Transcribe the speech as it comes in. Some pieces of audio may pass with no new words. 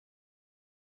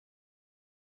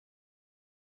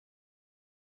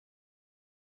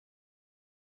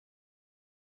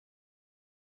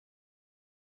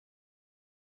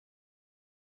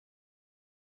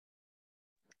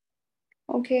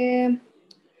Okay.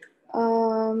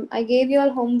 I gave you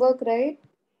all homework, right?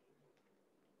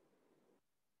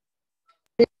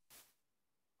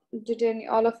 Did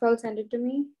all of y'all send it to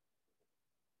me?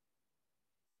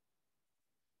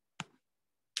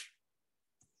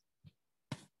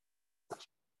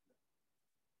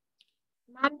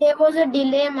 Ma'am, there was a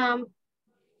delay, ma'am.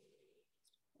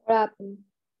 What happened?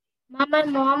 Ma'am, my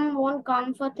mom won't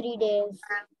come for 3 days.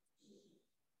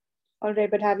 All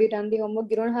right, but have you done the homework?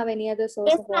 You don't have any other source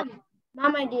Yes, of work? ma'am.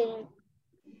 Ma'am, I didn't.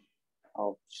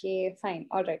 Okay, fine.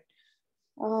 All right.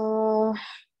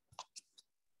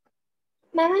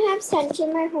 Ma'am, I have sent you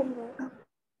my homework.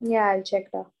 Yeah, I'll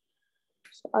check that.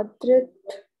 So, Adrit,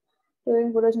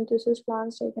 during photosynthesis,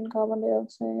 plants take in carbon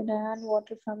dioxide and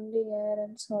water from the air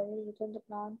and soil within the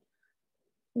plant.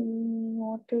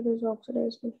 Water is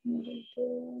oxidized.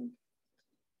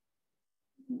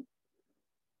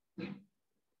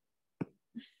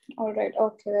 All right.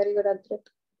 Okay, very good, Adrit.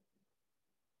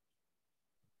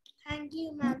 Thank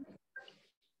you, ma'am.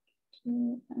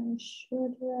 I'm sure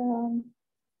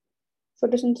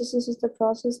photosynthesis is the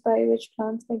process by which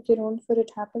plants make their own food.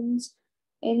 It happens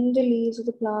in the leaves of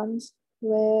the plants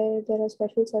where there are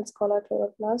special cells called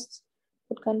chloroplasts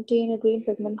that contain a green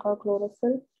pigment called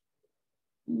chlorophyll.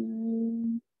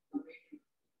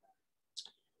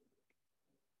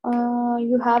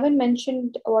 You haven't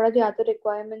mentioned what are the other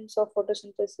requirements of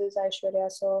photosynthesis,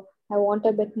 Aishwarya, so I want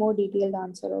a bit more detailed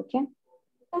answer, okay?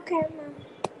 Okay, ma'am.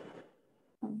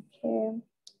 Okay.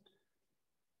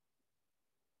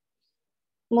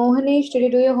 Mohanish, did you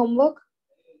do your homework?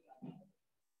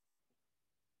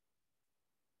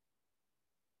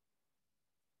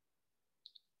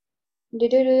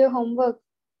 Did you do your homework?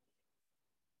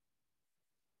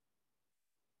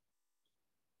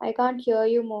 I can't hear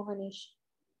you, Mohanish.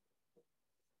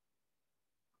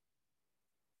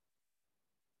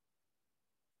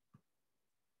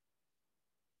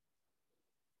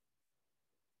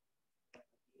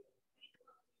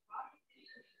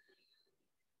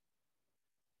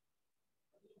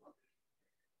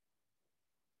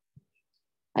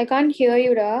 I can't hear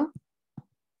you, Da.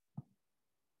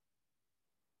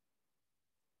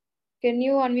 Can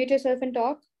you unmute yourself and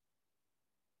talk?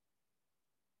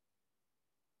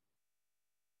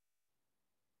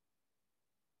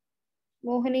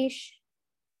 Mohanish.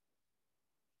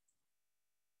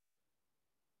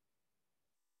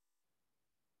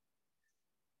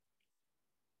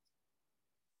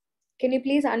 Can you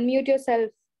please unmute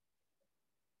yourself?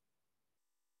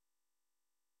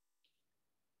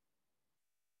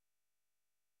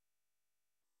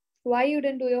 Why you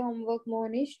didn't do your homework,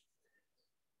 Mohanish?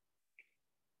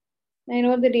 I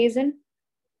know the reason.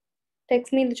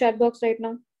 Text me in the chat box right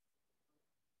now.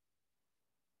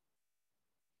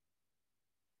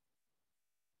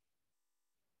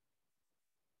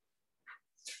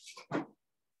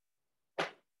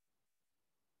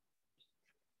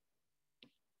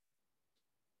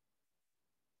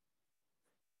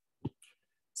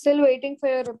 Still waiting for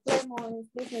your reply, Mohanish.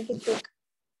 Please make it quick.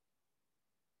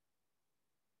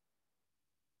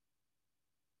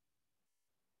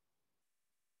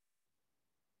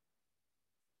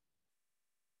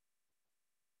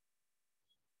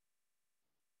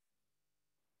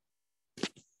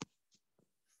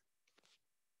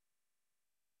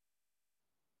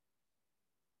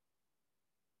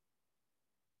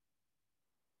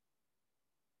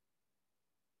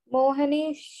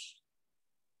 Mohanish.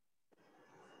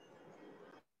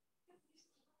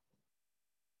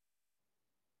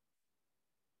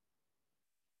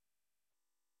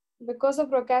 Because of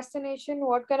procrastination,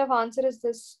 what kind of answer is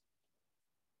this?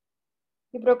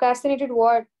 You procrastinated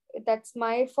what? That's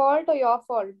my fault or your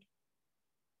fault?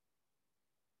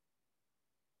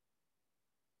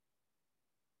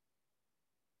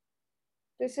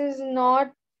 This is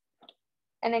not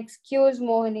an excuse,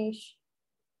 Mohanish.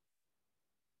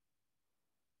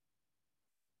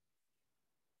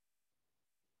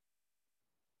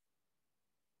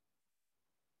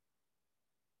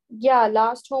 Yeah,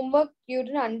 last homework you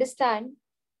didn't understand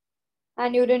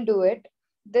and you didn't do it.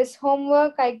 This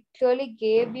homework I clearly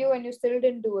gave you and you still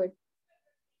didn't do it.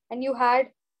 And you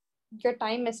had your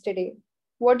time yesterday.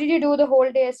 What did you do the whole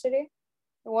day yesterday?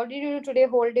 What did you do today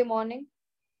whole day morning?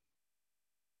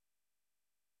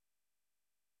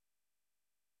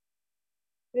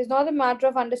 It is not a matter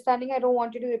of understanding. I don't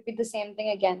want you to repeat the same thing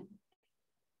again.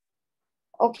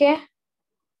 Okay?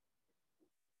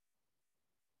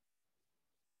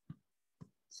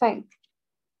 Fine.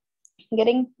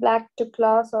 Getting back to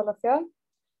class, all of y'all.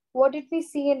 What did we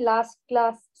see in last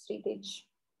class, Sritej?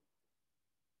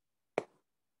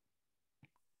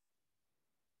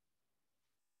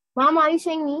 Ma'am, are you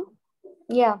saying me?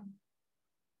 Yeah.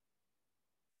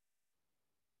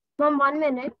 Ma'am, 1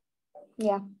 minute.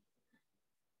 Yeah.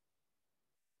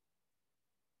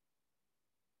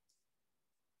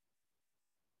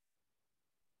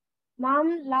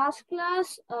 Ma'am, last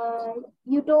class,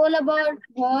 you told about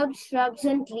herbs, shrubs,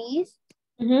 and trees.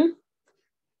 Mm-hmm.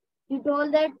 You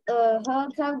told that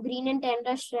herbs have green and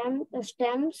tender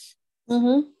stems.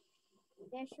 Mm-hmm.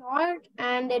 They're short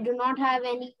and they do not have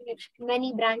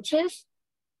many branches.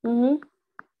 Mm-hmm.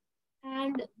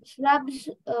 And shrubs,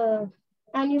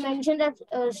 and you mentioned that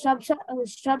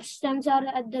shrub stems are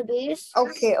at the base.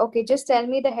 Okay, okay. Just tell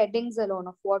me the headings alone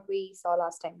of what we saw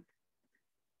last time.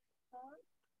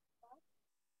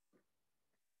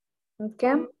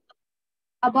 Okay.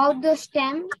 About the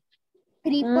stem,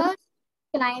 creepers,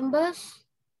 climbers,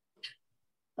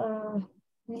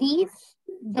 leaves,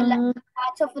 the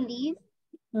parts of a leaf,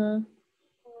 Mm.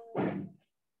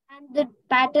 and the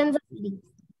patterns of leaf.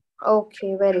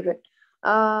 Okay, very good.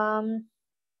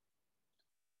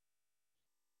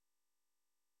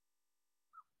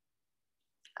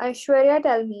 Aishwarya,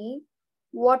 tell me,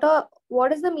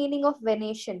 what is the meaning of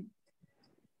Venetian?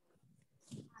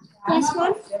 Yes,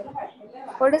 ma'am.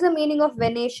 What is the meaning of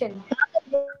Venetian?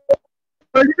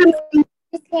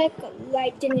 It's like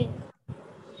lightning.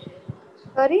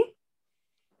 Sorry?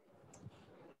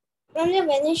 From the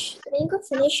meaning of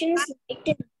Venetian is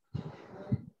lightning.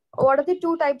 What are the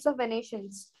two types of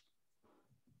Venetians?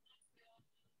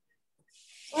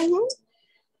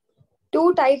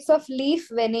 Two types of leaf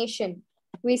Venetian.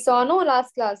 We saw no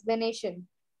last class, Venetian.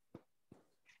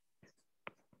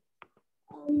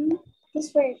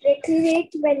 This one,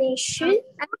 recreate Venetian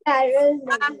and parallel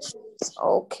Venetian.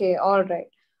 Okay, all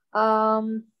right.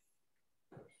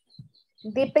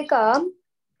 Deepika,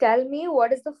 tell me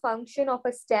what is the function of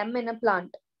a stem in a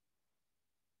plant?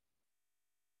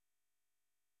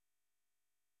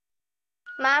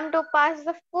 Ma'am, to pass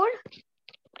the food,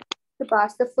 To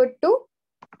pass the food to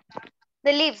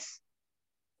the leaves,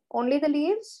 only the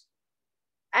leaves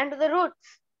and to the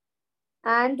roots.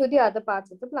 and to the other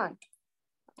parts of the plant.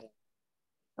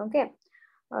 Okay,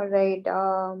 all right.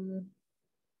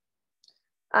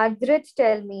 Adrit,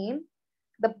 tell me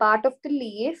the part of the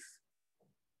leaf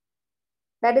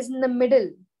that is in the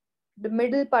middle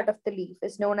part of the leaf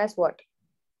is known as what?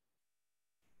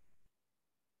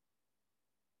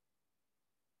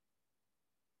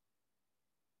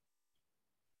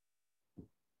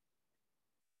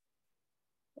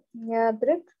 Yeah,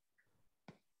 Adrit.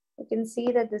 You can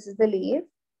see that this is the leaf.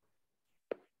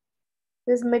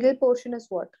 This middle portion is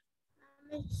what?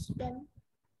 Stem.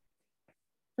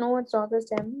 No, it's not the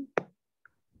stem.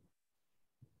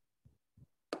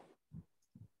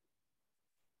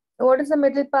 What is the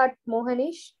middle part,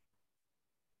 Mohanish?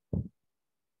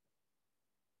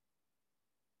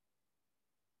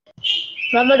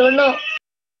 Ma'am, I don't know.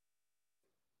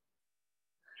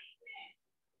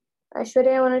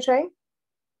 Aishwarya, want to try?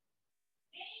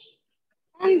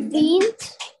 And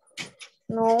veins.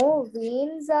 No,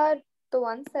 veins are the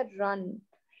ones that run.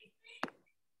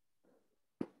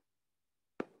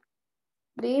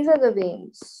 These are the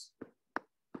veins.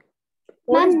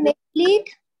 What is Ma'am, this? mid-lead.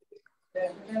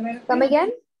 Come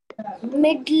again?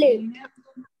 Mid-lead.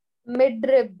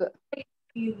 Midrib.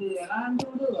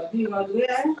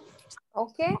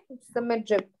 Okay, it's the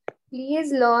midrib.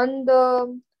 Please learn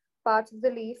the parts of the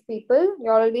leaf, people.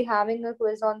 You all will be having a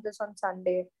quiz on this on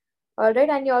Sunday. All right,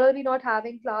 and you all will be not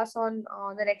having class on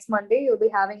the next Monday. You'll be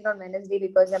having it on Wednesday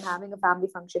because I'm having a family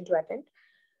function to attend.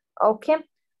 Okay,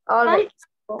 all right.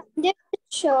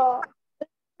 Sure.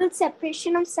 Will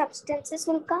separation of substances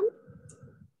will come?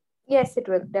 Yes, it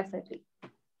will definitely.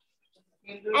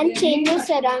 And changes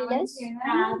around us?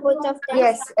 Both of them?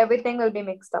 Yes, everything will be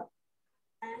mixed up.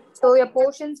 So your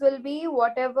portions will be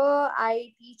whatever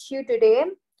I teach you today,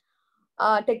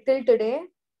 till today,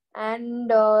 and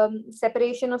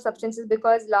separation of substances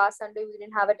because last Sunday we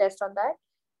didn't have a test on that,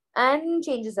 and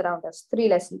changes around us. 3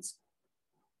 lessons.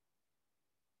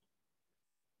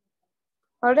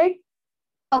 All right.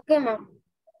 Okay, ma'am.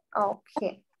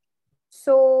 Okay.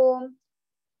 So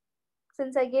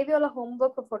since I gave you all a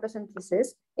homework for photosynthesis,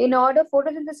 in order,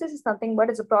 photosynthesis is nothing but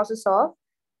it's a process of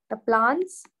the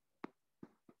plants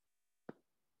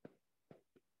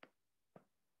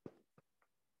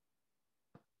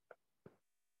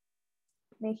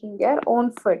making their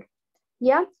own food.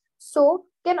 Yeah. So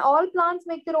can all plants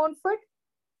make their own food?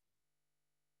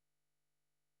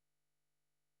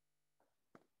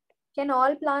 Can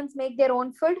all plants make their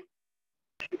own food?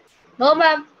 No,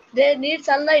 ma'am. They need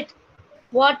sunlight,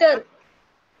 water.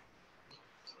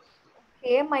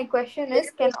 Okay, my question is,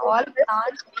 can all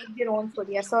plants make their own food?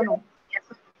 Yes or no?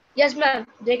 Yes, ma'am.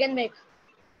 They can make.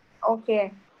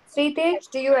 Okay.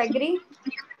 Sritej, do you agree?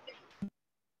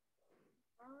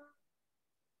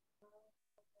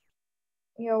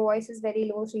 Your voice is very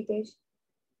low, Sritesh.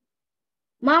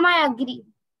 Ma'am, I agree.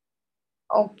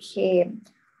 Okay.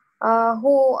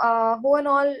 Who and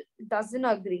all doesn't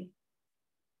agree?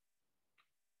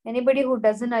 Anybody who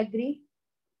doesn't agree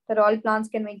that all plants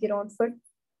can make their own food?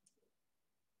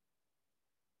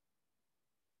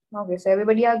 Okay, so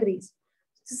everybody agrees.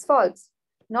 This is false.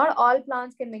 Not all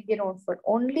plants can make their own food.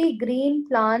 Only green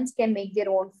plants can make their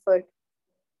own food.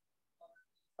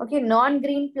 Okay,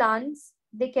 non-green plants,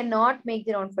 they cannot make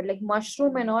their own food. Like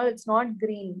mushroom and all, it's not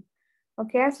green.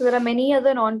 Okay, so there are many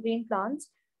other non-green plants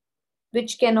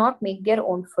which cannot make their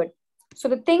own food. So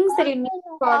the things that you need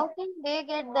for... How can they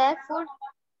get their food?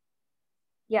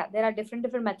 Yeah, there are different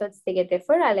methods they get their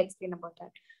food. I'll explain about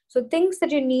that. So things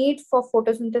that you need for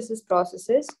photosynthesis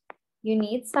processes, you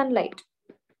need sunlight.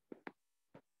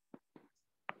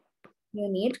 You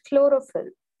need chlorophyll.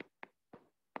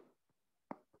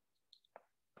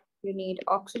 You need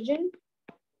oxygen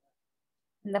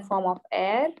in the form of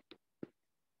air.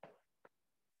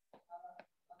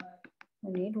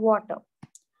 You need water.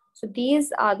 So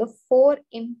these are the 4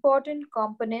 important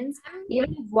components.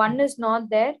 Even if one is not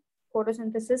there,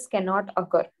 photosynthesis cannot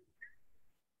occur.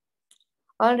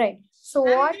 All right. So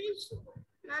what?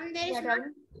 Ma'am, there is Yeah, not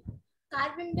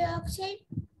carbon dioxide.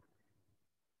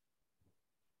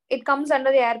 It comes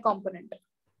under the air component.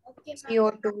 Okay,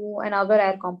 CO2 and other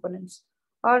air components.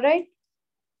 All right.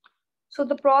 So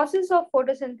the process of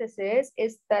photosynthesis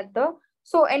is that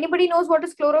so anybody knows what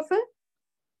is chlorophyll?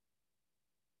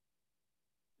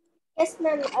 Yes,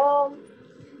 ma'am.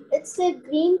 It's a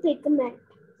green pigment.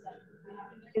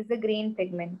 Is the green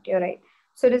pigment. You're right.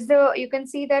 So it is you can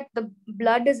see that the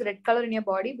blood is red color in your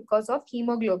body because of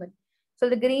hemoglobin. So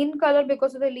the green color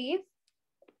because of the leaf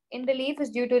in the leaf is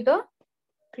due to the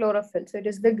chlorophyll. So it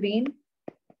is the green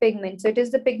pigment. So it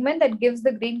is the pigment that gives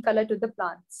the green color to the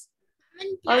plants.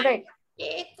 All right.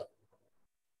 Take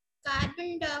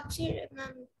carbon dioxide,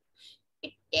 ma'am.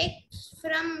 It takes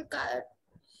from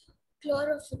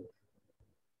chlorophyll.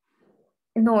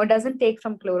 No, it doesn't take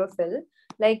from chlorophyll.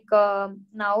 Like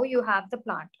now you have the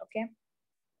plant, okay?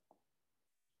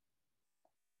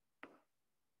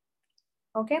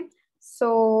 Okay,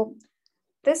 so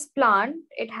this plant,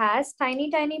 it has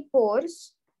tiny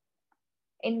pores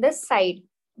in the side,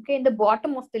 okay, in the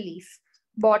bottom of the leaf,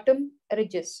 bottom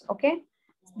ridges, okay?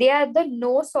 They are the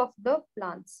nose of the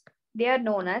plants. They are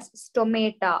known as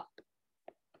stomata.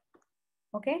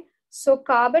 Okay, so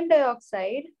carbon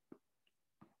dioxide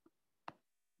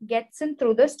gets in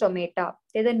through the stomata.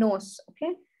 They're the nose,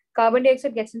 okay? Carbon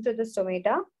dioxide gets into the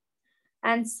stomata,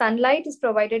 and sunlight is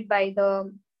provided by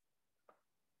the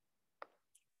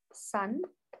sun.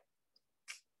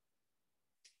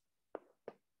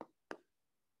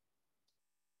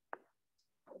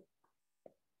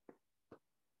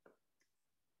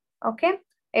 Okay,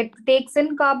 it takes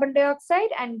in carbon dioxide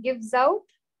and gives out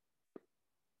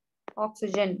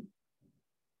oxygen.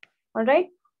 All right,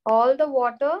 all the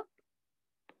water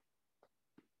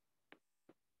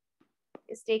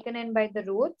is taken in by the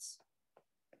roots.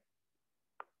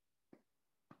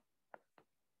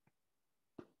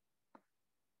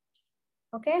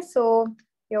 Okay, so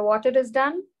your water is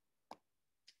done.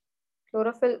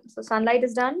 Chlorophyll, so sunlight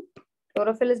is done.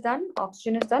 Chlorophyll is done.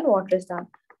 Oxygen is done. Water is done.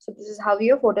 So this is how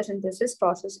your photosynthesis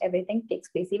process, everything takes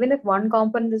place. Even if one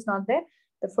component is not there,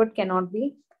 the food cannot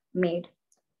be made.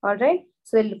 All right.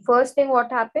 So the first thing what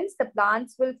happens, the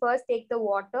plants will first take the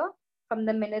water from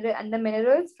the mineral and the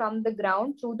minerals from the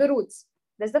ground through the roots.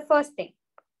 That's the first thing.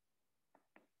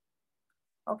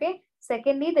 Okay.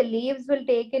 Secondly, the leaves will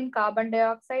take in carbon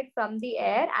dioxide from the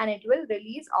air and it will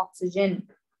release oxygen.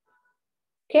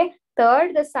 Okay.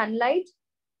 Third, the sunlight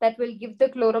that will give the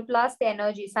chloroplast the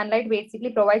energy. Sunlight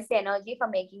basically provides the energy for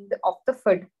making of the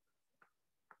food.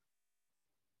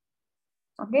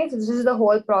 Okay, so this is the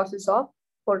whole process of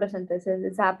photosynthesis.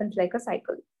 This happens like a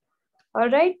cycle. All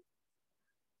right.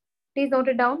 Please note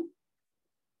it down.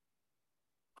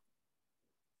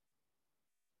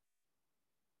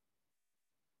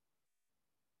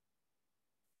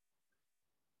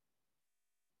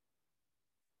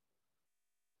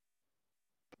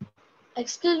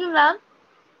 Excuse me, ma'am.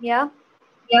 Yeah.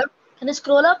 Yeah. Can you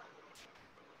scroll up?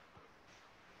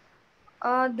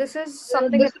 This is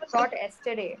something that I taught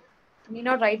yesterday. You need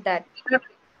not write that.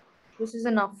 This is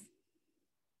enough.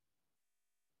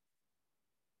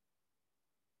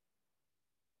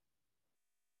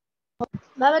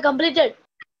 Ma'am, I completed.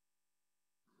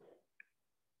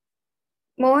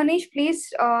 Mohanish,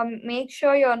 please make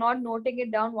sure you're not noting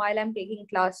it down while I'm taking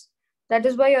class. That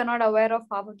is why you're not aware of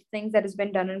half of the things that has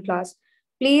been done in class.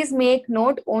 Please make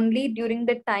note only during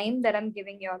the time that I'm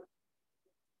giving you all.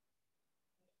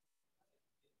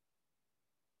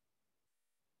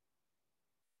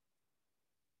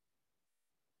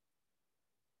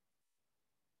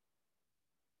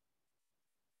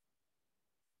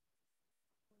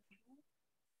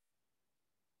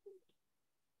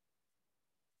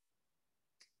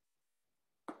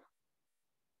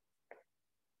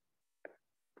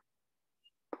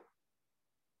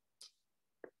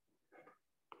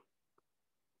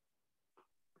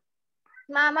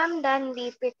 Ma'am, I'm done,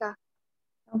 Deepika.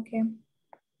 Okay.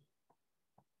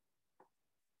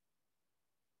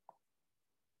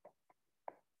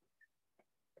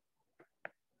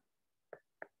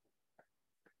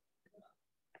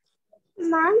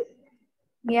 Ma'am,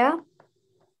 Yeah.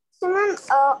 so ma'am,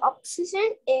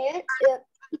 oxygen air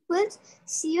equals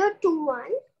CO2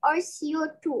 or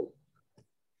CO2?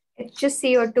 It's just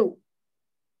CO2.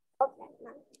 Okay,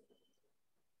 ma'am.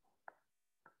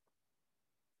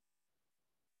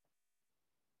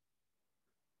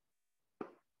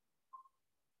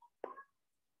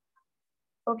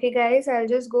 Okay, guys, I'll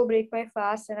just go break my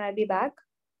fast and I'll be back.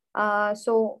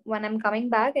 So when I'm coming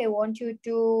back, I want you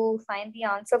to find the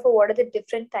answer for what are the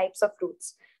different types of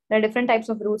roots. There are different types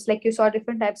of roots, like you saw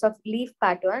different types of leaf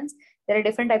patterns. There are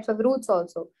different types of roots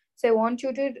also. So I want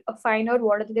you to find out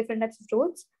what are the different types of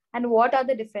roots and what are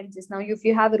the differences. Now, if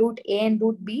you have root A and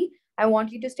root B, I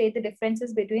want you to state the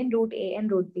differences between root A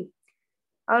and root B.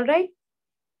 All right?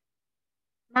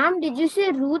 Ma'am, did you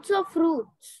say roots or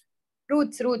fruits?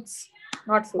 Roots,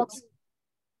 not fruits.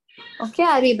 Okay,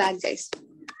 I'll be back, guys.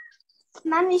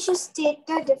 Ma'am, you should state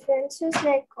the differences,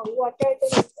 like what are the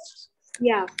differences?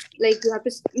 Yeah, like you have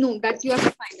to, no, that you have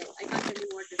to find out. I can't tell you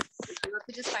what differences. You have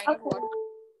to just find out Okay. what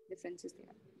differences there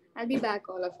are. I'll be back,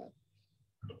 all of you.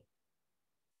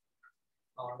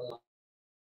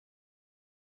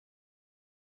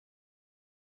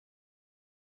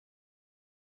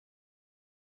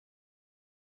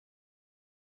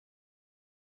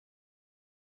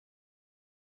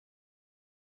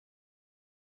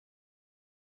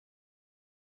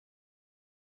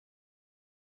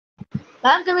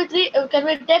 Ma'am, can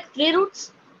we take three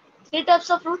roots? Three types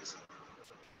of roots?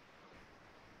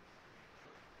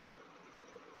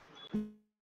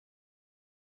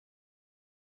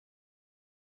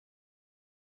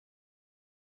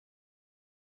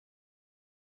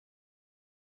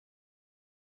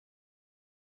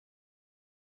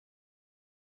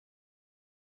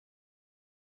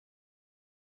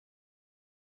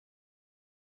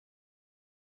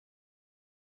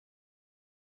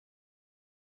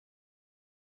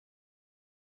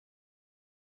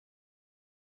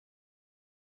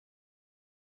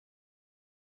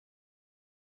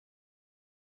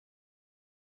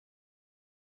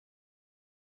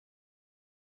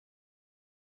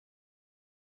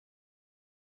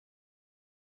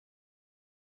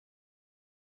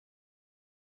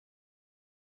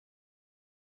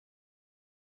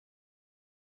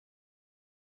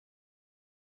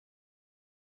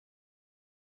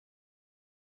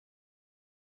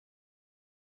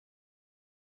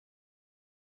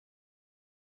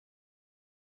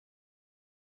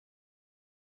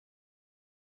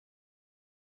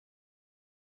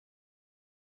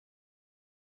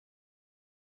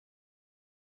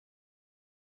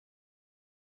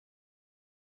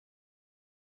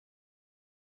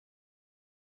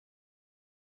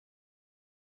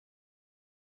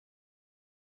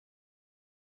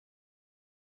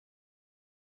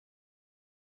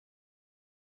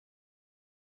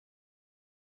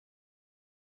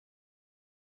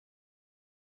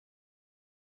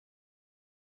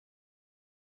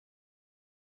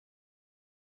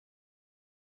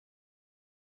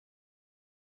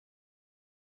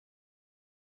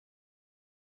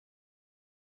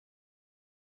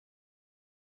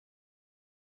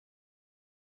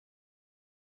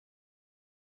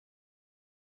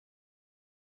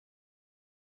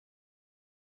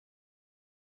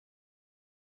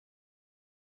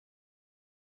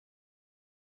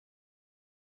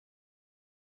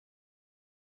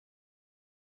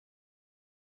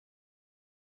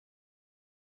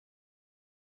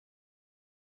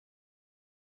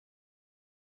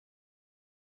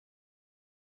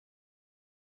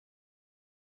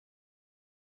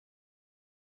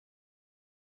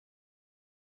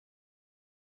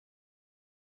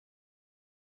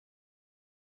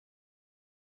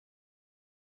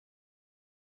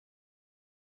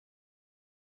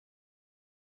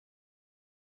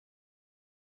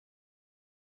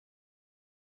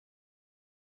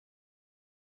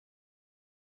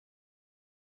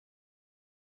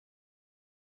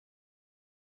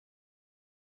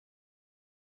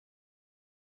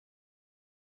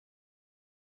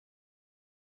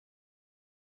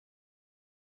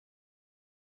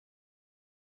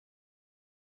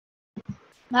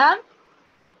 Ma'am?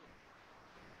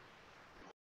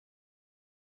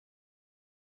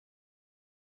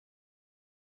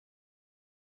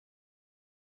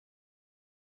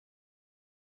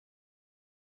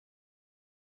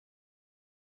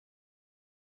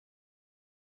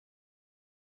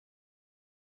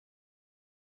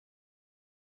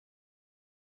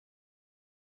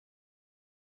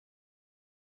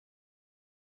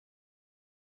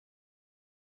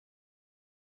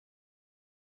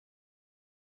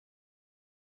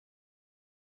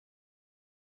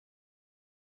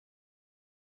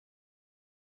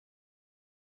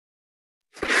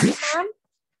 Ma'am,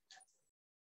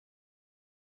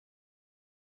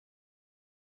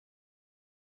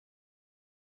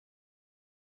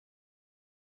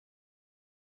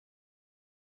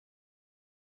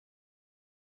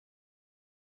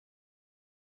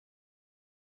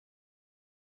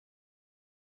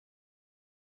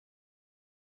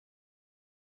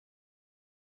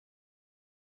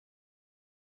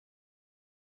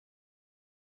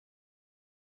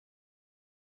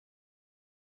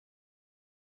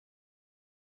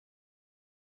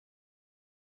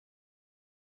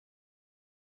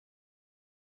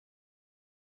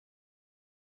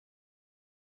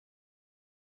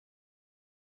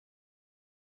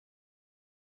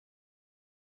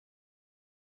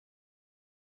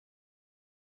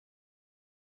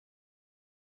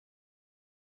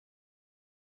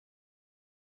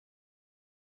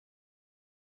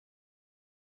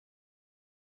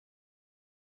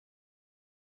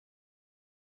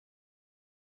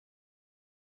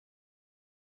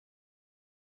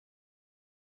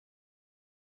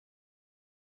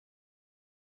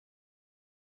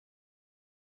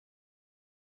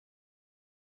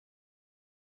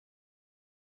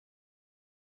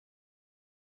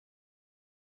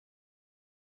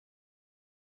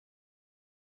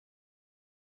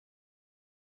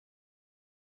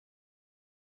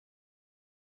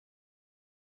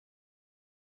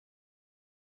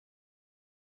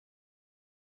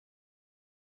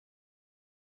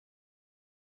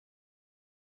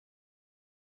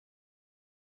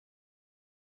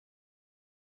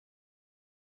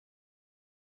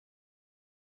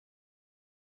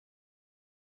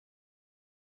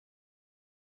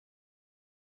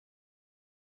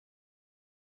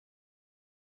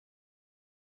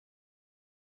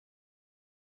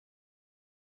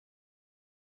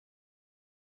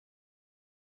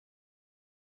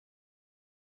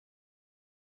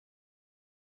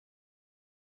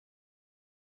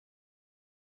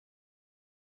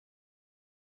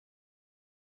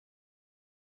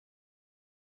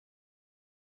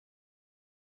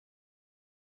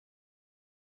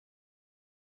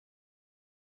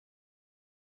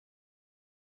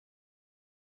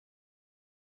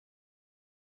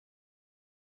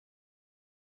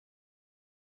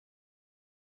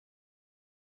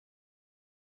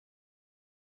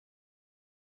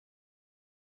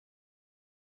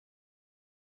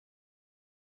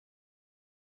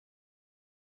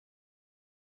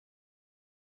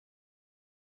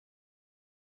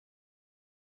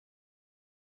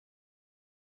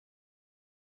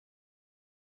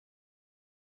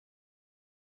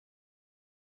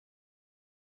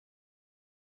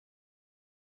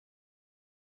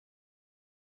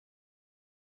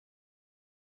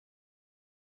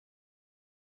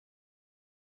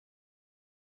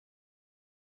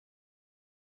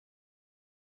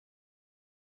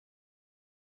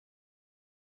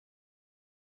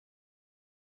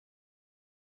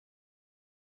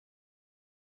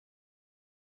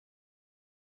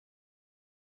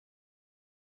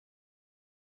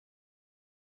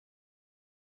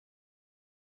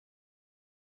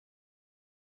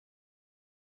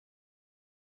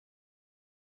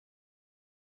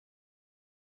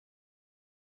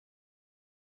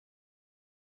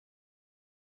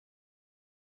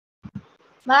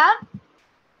 Ma'am?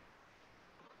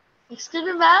 Excuse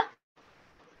me, ma'am?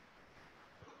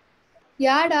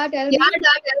 Yeah, Dad, tell me.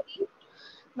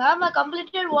 Ma'am, I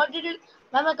completed what did you...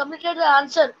 Ma'am, I completed the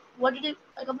answer. What did you...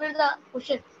 I completed the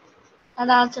question and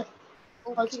the answer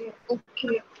also.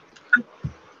 Okay.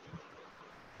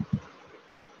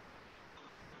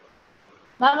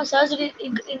 Ma'am, I searched it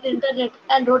in the internet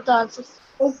and wrote the answers.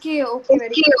 Okay, very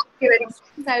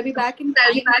good. I'll be back in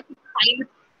 5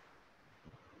 minutes.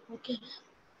 Okay.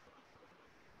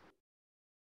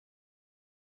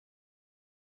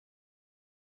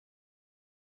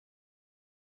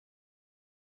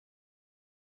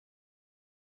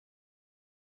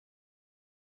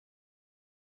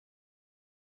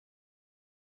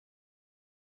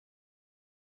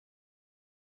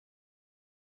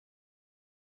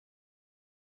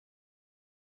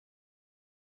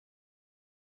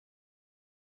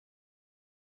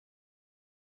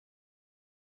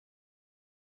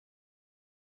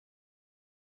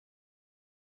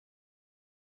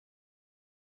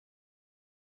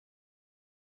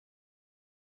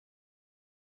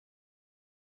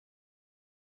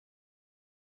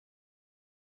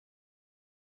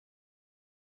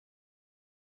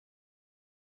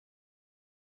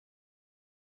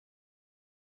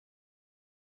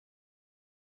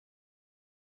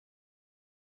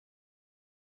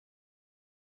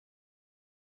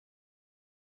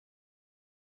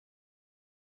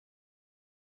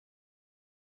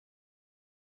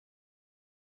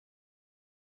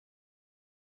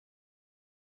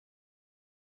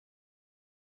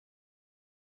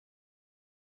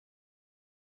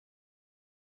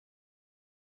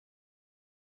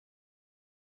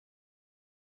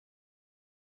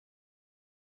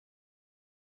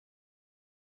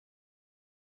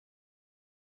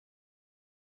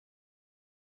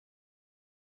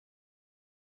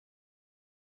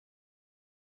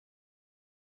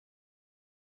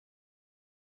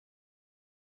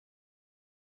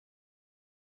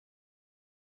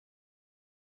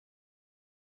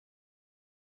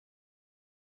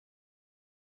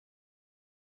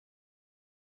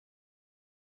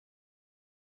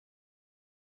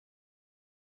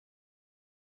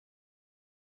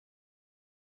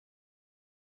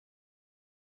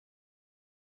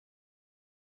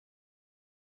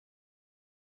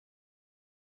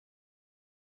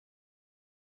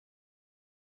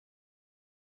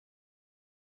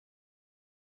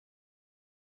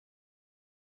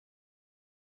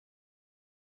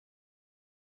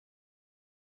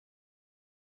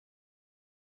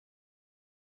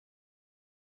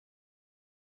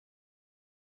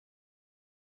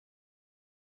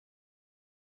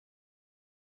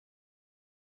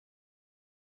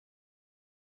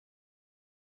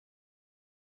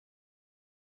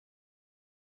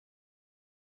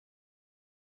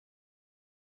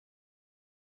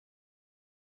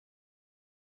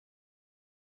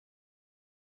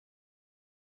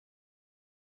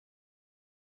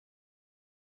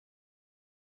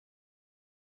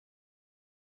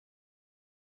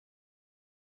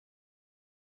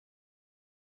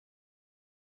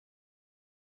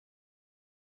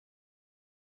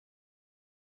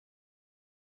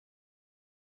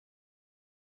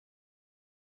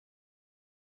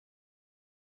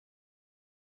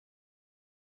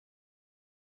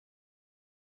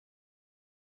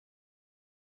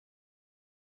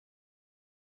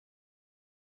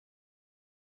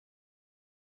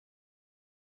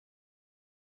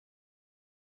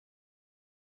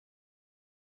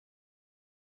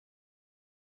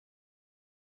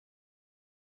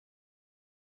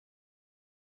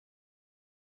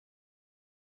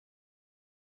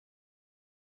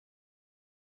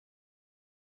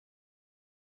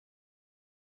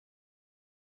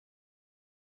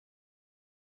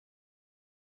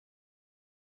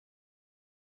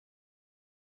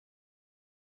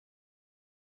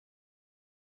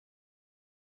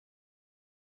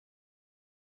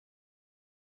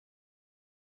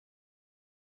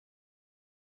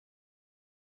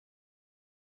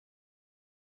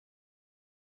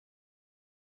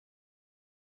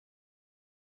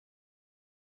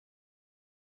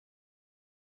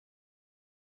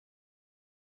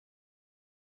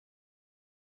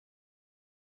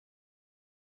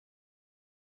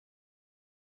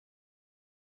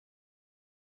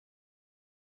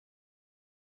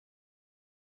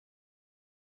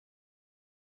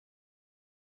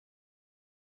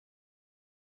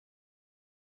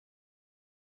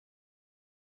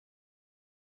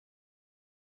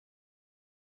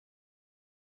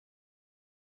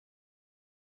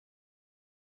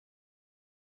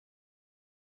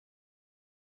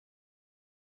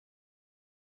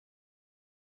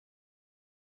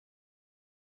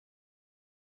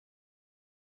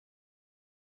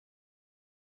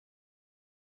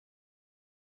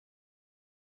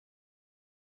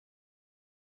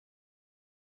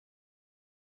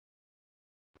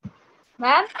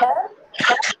 Ma'am?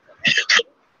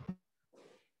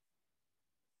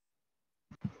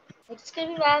 Excuse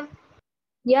me, ma'am.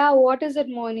 Yeah, what is it,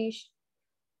 Monish?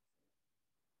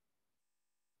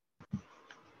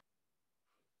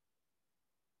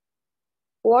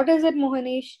 What is it,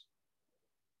 Mohanish?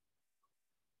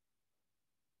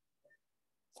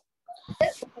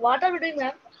 What are we doing,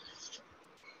 ma'am?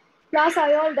 Class, are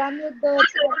you all done with the...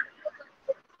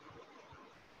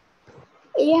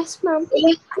 Yes, ma'am.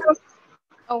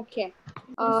 Okay.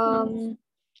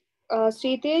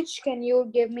 Sritej, can you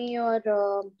give me your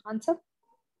answer?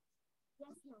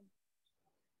 Yes,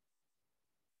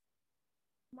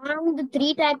 ma'am. The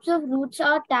three types of roots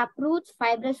are tap roots,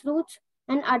 fibrous roots,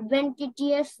 and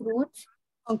adventitious roots.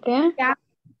 Okay.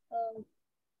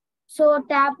 So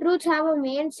tap roots have a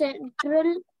main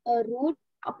central root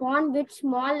upon which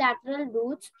small lateral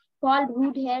roots called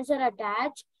root hairs are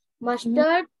attached.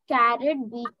 Mustard, carrot,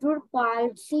 beetroot,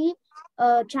 parsley,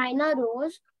 China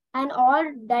rose, and all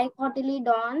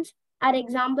dicotyledons are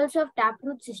examples of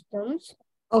taproot systems.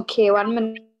 Okay, 1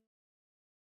 minute.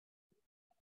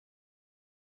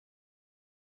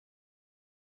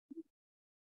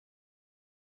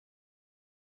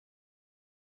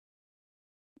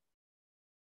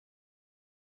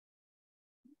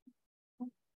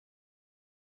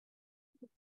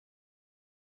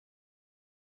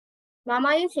 Mama,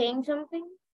 are you saying something?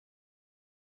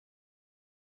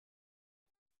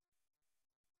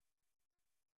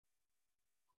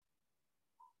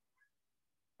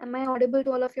 Am I audible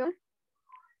to all of you all?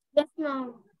 Yes,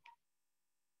 ma'am.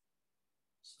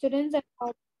 Students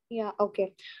are... Yeah,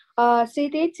 okay.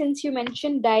 Sritej, since you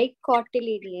mentioned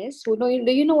dicotyledonous,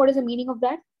 do you know what is the meaning of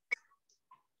that?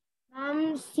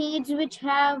 Seeds which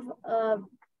have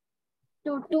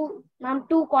two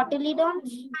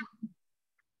cotyledons.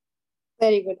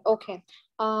 Very good. Okay.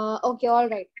 Okay, all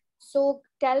right. So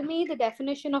tell me the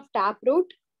definition of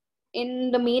taproot in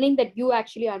the meaning that you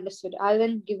actually understood. Other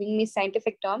than giving me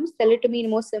scientific terms, tell it to me in a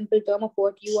more simple term of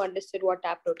what you understood what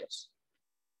taproot is.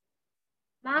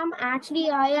 Ma'am,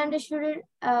 actually, I understood it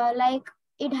like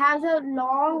it has a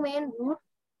long main root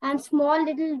and small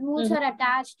little roots are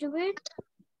attached to it.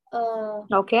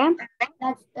 Okay.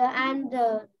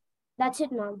 That's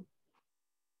it, ma'am.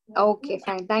 Okay,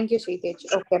 fine. Thank you,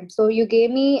 Sritej. Okay, so you gave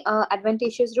me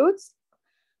adventitious roots,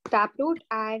 taproot,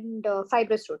 and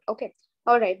fibrous root. Okay.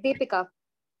 All right, Deepika,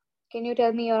 can you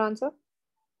tell me your answer?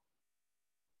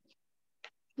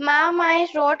 Ma'am, I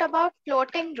wrote about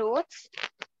floating roots.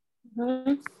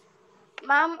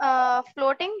 Ma'am,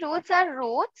 floating roots are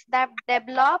roots that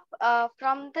develop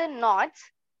from the nodes.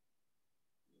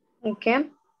 Okay.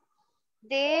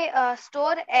 They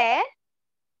store air,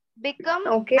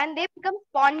 Okay. and they become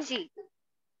spongy.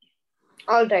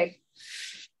 All right.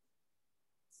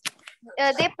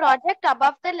 They project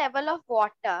above the level of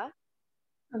water.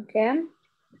 Okay.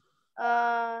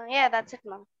 Yeah, that's it,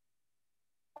 ma'am.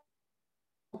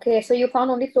 Okay, so you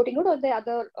found only floating root, or the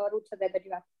other roots are there that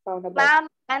you have found about? Ma'am,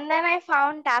 and then I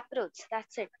found tap roots.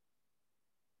 That's it.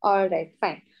 All right,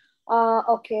 fine.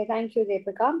 Okay, thank you,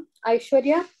 Deepika.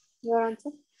 Aishwarya, your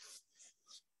answer?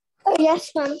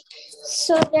 Yes, ma'am.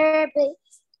 So there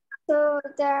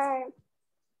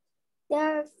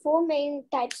are four main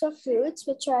types of roots,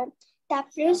 which are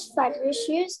taproots,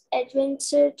 fibrous,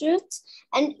 adventitious roots,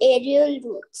 and aerial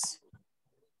roots.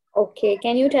 Okay,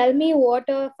 can you tell me what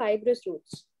are fibrous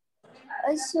roots?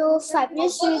 So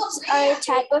fibrous roots are a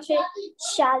type of a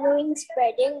shallowing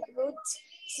spreading root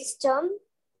system.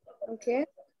 Okay.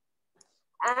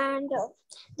 And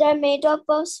they're made up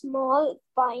of small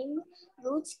fine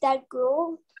roots that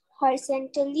grow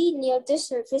horizontally near the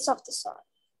surface of the soil.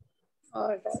 All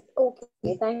right.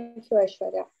 Okay, thank you,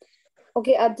 Aishwarya.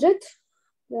 Okay, Adrit,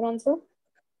 your answer?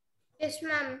 Yes,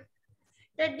 ma'am.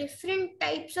 The different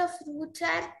types of roots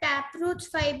are tap roots,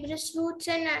 fibrous roots,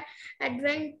 and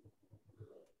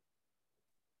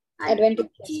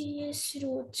adventitious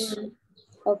roots.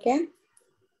 Okay.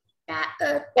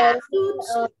 Tap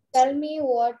roots. Tell me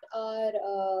what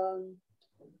are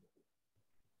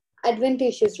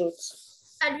adventitious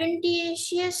roots.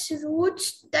 Adventitious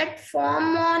roots that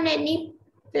form on any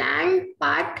plant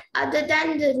part other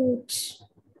than the roots.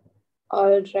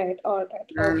 All right.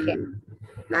 Okay.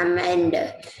 Ma'am, and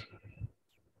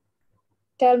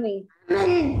tell me.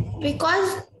 And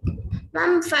because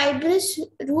ma'am, fibrous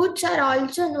roots are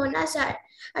also known as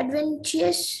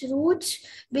adventitious roots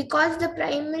because the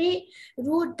primary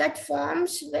root that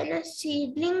forms when a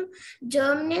seedling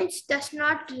germinates does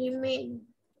not remain.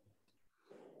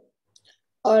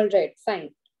 All right, fine.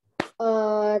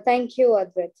 Thank you,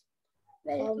 Advait.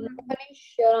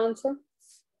 Manish, your answer?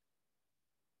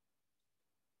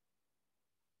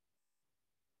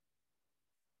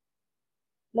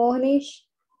 Mohnish?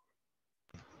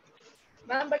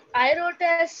 Ma'am, but I wrote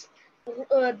as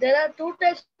there are two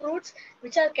types of fruits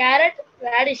which are carrot,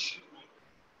 radish.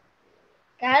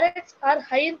 Carrots are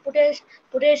high in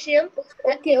potassium,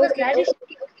 and even radish.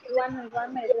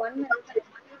 1 minute.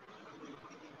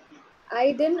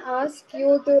 I didn't ask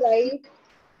you to write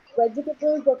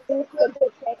vegetables or fruits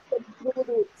that grow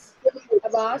roots.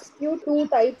 I've asked you two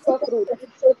types of roots.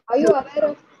 Are you aware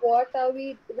of what are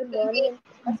we even learning in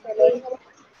class? We're learning about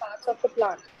parts of the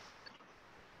plant.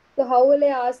 So how will I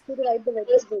ask you to write the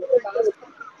vegetables? I've asked you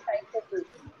two types of roots.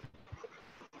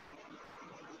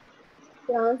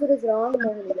 The answer is wrong,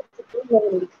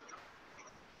 Mohini.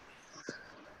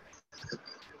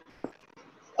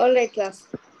 All right, class.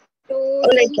 So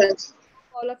since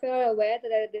all of you are aware that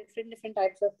there are different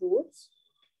types of roots.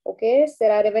 Okay, so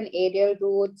there are even aerial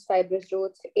roots, fibrous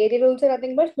roots. Aerial roots are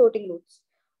nothing but floating roots.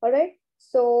 All right.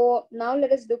 So now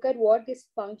let us look at what these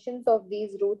functions of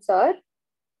these roots are,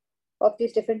 of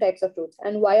these different types of roots,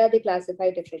 and why are they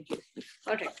classified differently.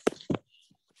 All right.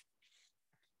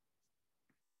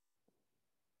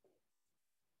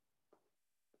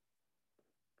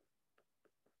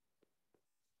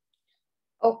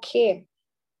 Okay.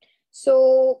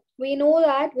 So we know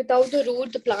that without the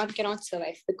root, the plant cannot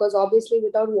survive, because obviously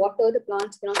without water, the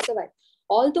plants cannot survive.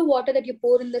 All the water that you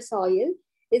pour in the soil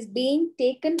is being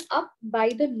taken up by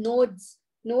the nodes.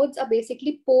 Nodes are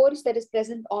basically pores that is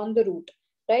present on the root,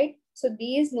 right? So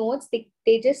these nodes,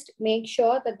 they just make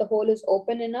sure that the hole is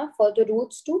open enough for the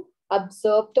roots to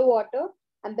absorb the water,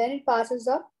 and then it passes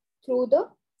up through the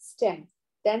stem,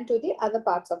 then to the other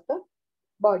parts of the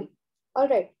body. All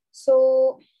right.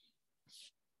 So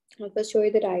I'll first show you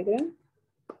the diagram.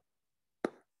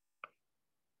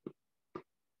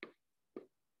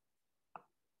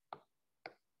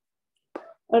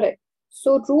 All right.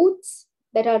 So roots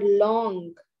that are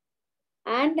long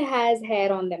and has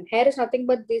hair on them. Hair is nothing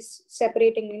but this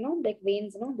separating, like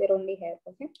veins, they're only hair.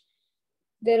 Okay.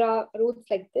 There are roots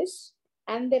like this,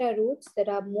 and there are roots that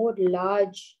are more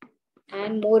large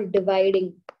and more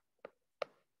dividing.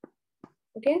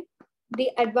 Okay. The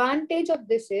advantage of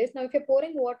this is, now if you're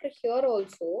pouring water here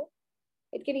also,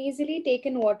 it can easily take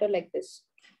in water like this.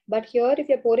 But here, if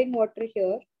you're pouring water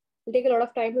here, it'll take a lot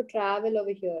of time to travel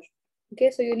over here.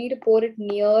 Okay, so you need to pour it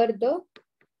near the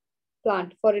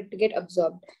plant for it to get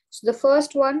absorbed. So the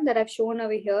first one that I've shown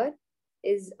over here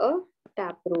is a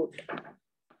taproot.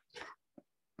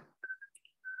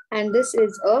 And this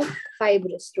is a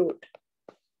fibrous root.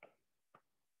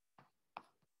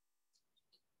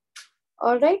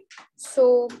 All right,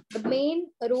 so the main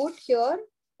root here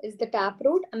is the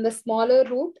taproot, and the smaller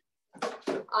root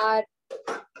are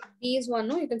these one.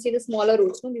 No, you can see the smaller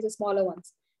roots. No, these are smaller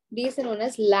ones. These are known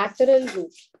as lateral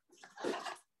root.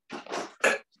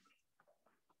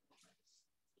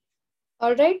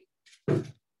 All right.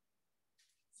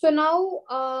 So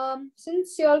now,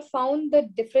 since you all found the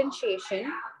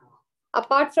differentiation,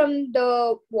 apart from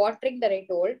the watering that I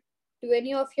told, do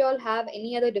any of you all have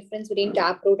any other difference between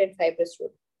taproot and fibrous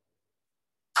root?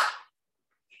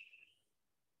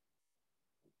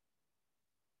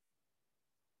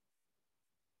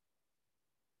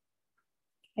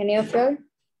 Any of you all?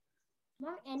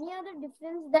 Ma'am, any other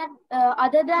difference that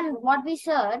other than what we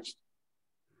searched?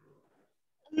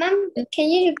 Ma'am, can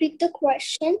you repeat the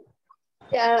question?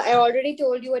 Yeah, I already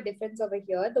told you a difference over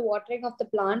here. The watering of the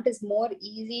plant is more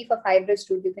easy for fibrous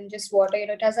root. You can just water it.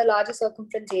 It has a larger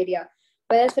circumference area.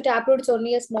 Whereas for taproot, it's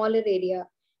only a smaller area.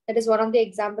 That is one of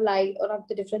the one of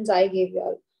the difference I gave you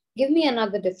all. Give me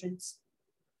another difference.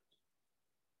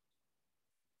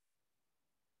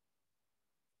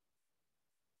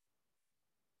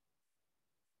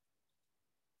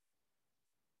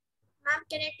 Ma'am,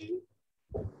 can I tell you?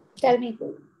 Tell me.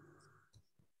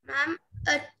 Ma'am,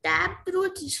 a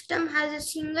taproot system has a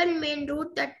single main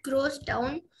root that grows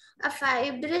down. A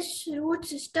fibrous root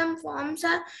system forms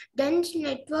a dense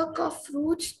network of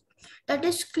roots that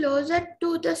is closer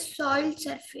to the soil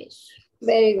surface.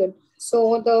 Very good.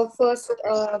 So the first,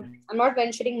 I'm not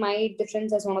mentioning my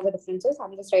difference as one of the differences.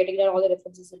 I'm just writing down all the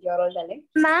differences that you're all telling.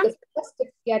 Ma'am,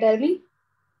 Yeah, tell me.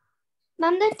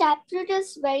 Ma'am, the taproot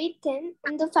is very thin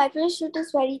and the fibrous root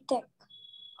is very thick.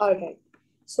 All right.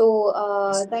 So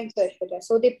thanks, Ashwita.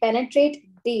 So they penetrate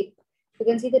deep. You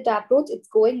can see the taproots, it's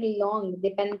going long.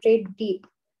 They penetrate deep,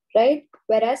 right?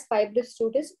 Whereas fibrous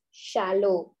root is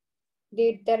shallow.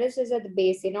 The terrace is at the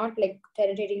base. They're not like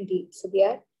penetrating deep. So they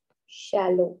are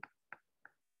shallow.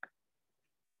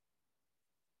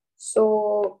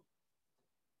 So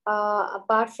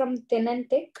apart from thin and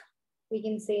thick, we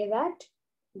can say that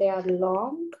they are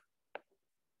long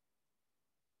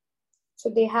So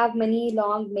they have many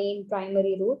long main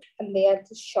primary root and they are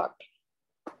just short.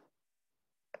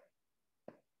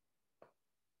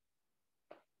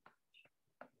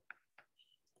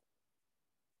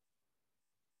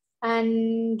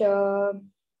 And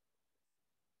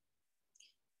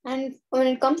when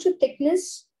it comes to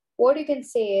thickness, what you can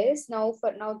say is now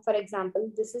for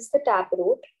example, this is the tap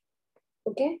root.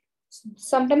 Okay.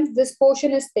 Sometimes this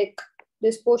portion is thick.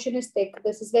 This portion is thick.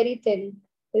 This is very thin.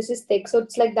 This is thick. So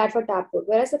it's like that for tap root.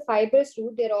 Whereas the fibrous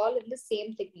root, they're all in the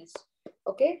same thickness.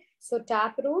 Okay. So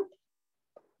tap root,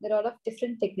 they're all of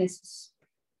different thicknesses.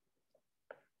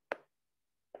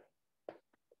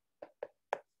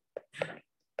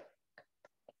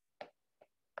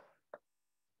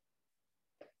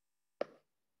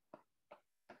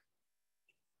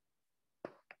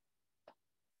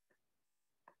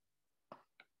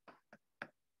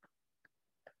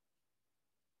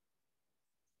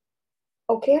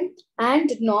 Okay, and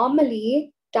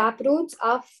normally taproots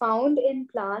are found in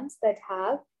plants that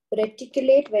have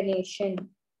reticulate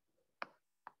venation.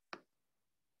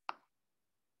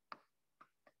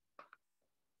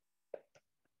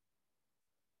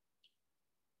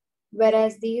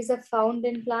 Whereas these are found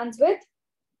in plants with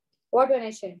what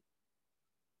venation?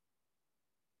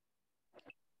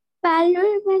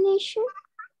 Parallel venation.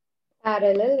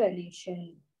 Parallel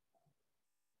venation.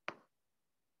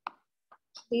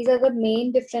 These are the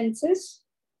main differences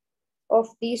of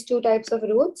these two types of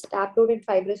roots, taproot and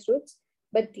fibrous roots.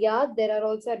 But yeah, there are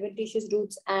also adventitious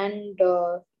roots and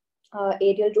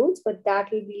aerial roots, but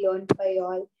that will be learned by you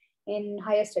all in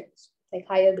higher studies, like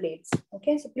higher grades.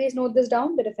 Okay, so please note this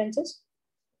down, the differences.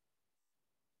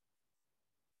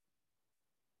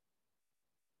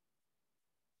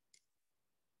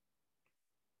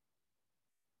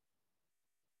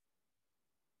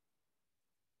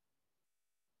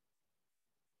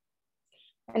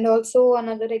 And also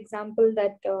another example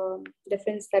that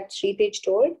difference that Sritej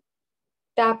told,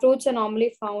 taproots are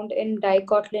normally found in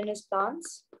dicotyledonous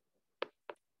plants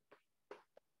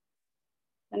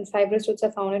and fibrous roots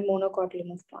are found in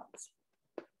monocotyledonous plants.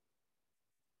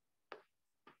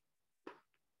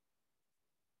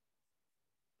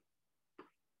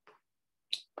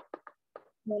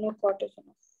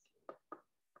 Monocotyledonous.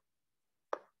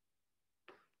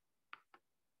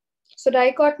 So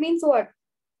dicot means what?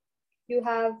 You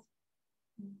have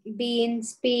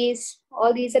beans, peas,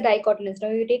 all these are dicotyledonous.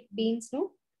 Now you take beans,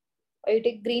 no? Or you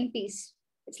take green peas.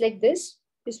 It's like this.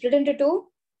 You split into two.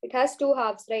 It has two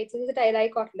halves, right? So this is a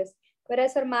dicotyledonous.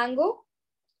 Whereas for mango,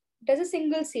 it has a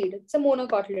single seed. It's a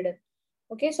monocotyledon.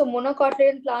 Okay, so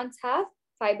monocotyledon plants have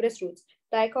fibrous roots.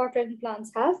 Dicotyledon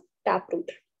plants have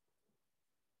taproot.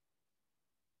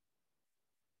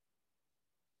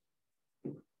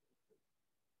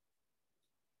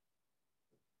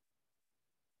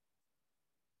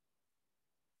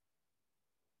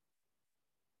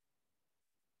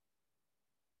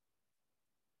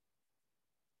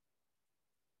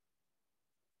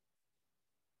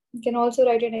 You can also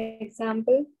write an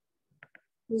example.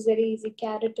 This is very easy.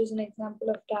 Carrot is an example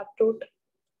of taproot.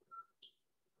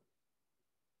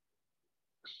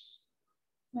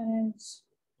 And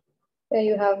there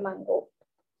you have mango.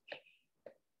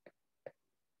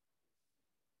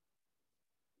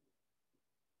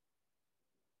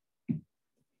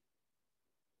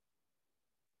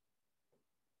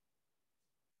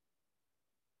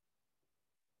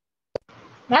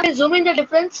 Ma'am, zoom in the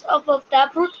difference of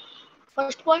taproot.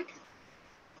 First point.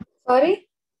 Sorry?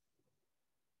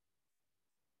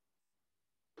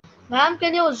 Ma'am,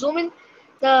 can you zoom in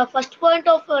the first point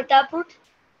of taproot?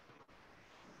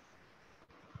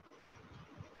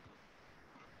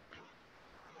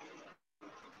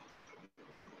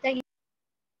 Thank you.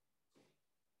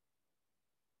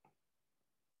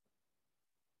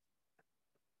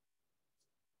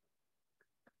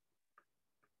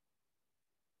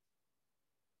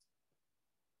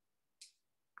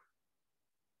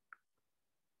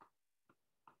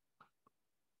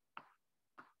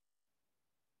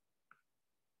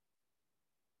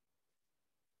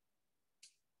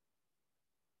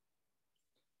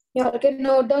 You all can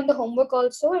note down the homework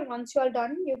also, and once you are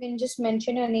done, you can just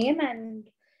mention your name and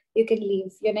you can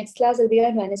leave. Your next class will be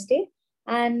on Wednesday,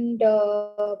 and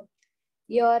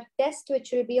your test,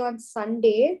 which will be on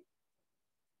Sunday,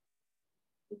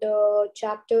 the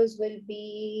chapters will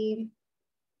be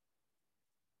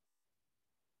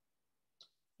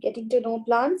getting to know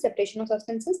plants, separation of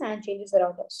substances, and changes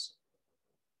around us.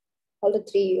 All the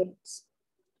 3 units.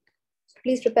 So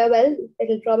please prepare well. It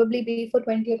will probably be for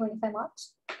 20 or 25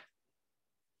 marks.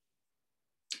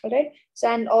 All right. So,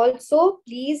 and also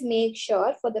please make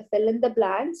sure for the fill in the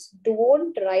blanks,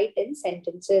 don't write in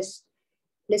sentences.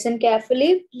 Listen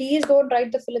carefully. Please don't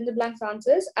write the fill in the blanks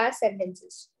answers as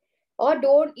sentences. Or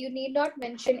you need not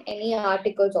mention any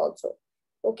articles also.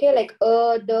 Okay, like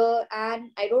the,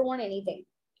 and I don't want anything.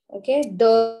 Okay,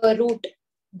 the root,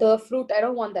 the fruit, I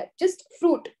don't want that. Just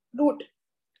fruit, root,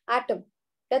 atom.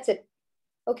 That's it.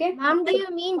 Okay. Ma'am, do you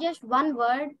mean just one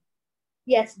word?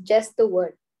 Yes, just the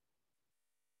word.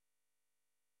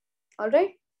 All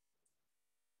right.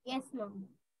 Yes, ma'am.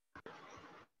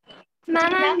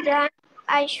 Ma'am, I'm done.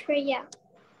 Aishwarya.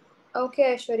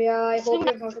 Okay, Aishwarya, I hope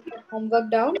you've noted your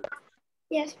homework down.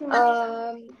 Yes,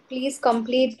 ma'am. Please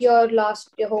complete your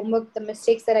homework, the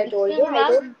mistakes that I told you. I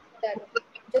don't that.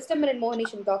 Just a minute,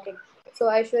 Mohanish, I'm talking. So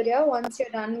Aishwarya, once you're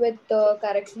done with the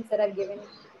corrections that I've given you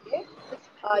today,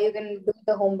 you can do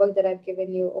the homework that I've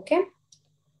given you. Okay.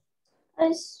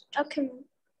 Yes. Okay, ma'am.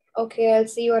 Okay, I'll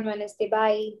see you on Wednesday.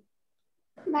 Bye.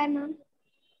 Bye, ma'am.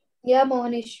 Yeah,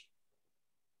 Mohanish.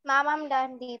 Ma'am, I'm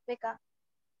done, Deepika.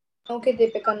 Okay,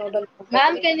 Deepika, no done.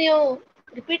 Ma'am, can you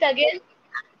repeat again?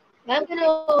 Ma'am, can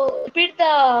you repeat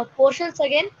the portions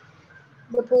again?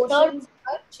 The portions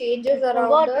are changes I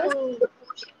around forgot us, to.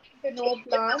 to know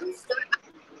plants,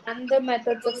 and the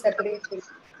methods of separation.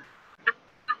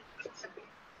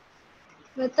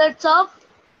 Methods of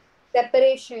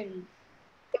Separation.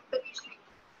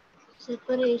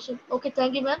 separation. Okay,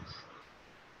 thank you, ma'am.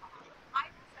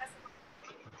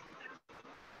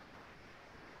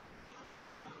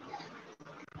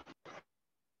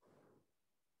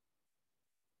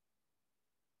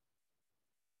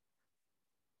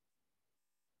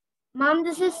 Ma'am,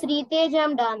 this is Sritej.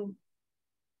 I'm done.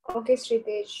 Okay,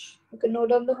 Sritej. You can note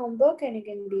down the homework and you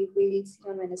can leave. We'll see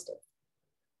you on Wednesday.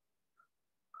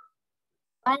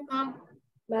 Bye, ma'am.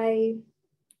 Bye.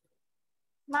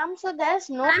 Ma'am, so there's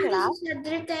no Ma'am, class. this is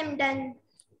Adrit. I'm done.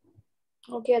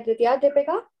 Okay, Aditya.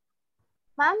 Deepika?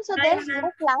 Ma'am, so Bye, there's ma'am.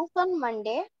 no class on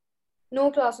Monday.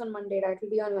 No class on Monday. That will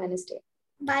be on Wednesday.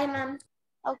 Bye, ma'am.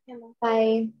 Okay, ma'am.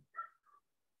 Bye.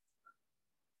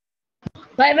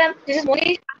 Bye, ma'am. This is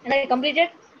Monish, and I completed,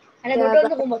 and I Yeah, wrote down bye.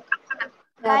 the homework.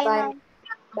 Yeah, Bye, bye. ma'am.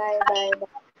 Bye. Bye.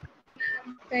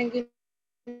 Bye. Thank you.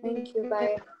 Thank you.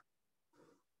 Bye.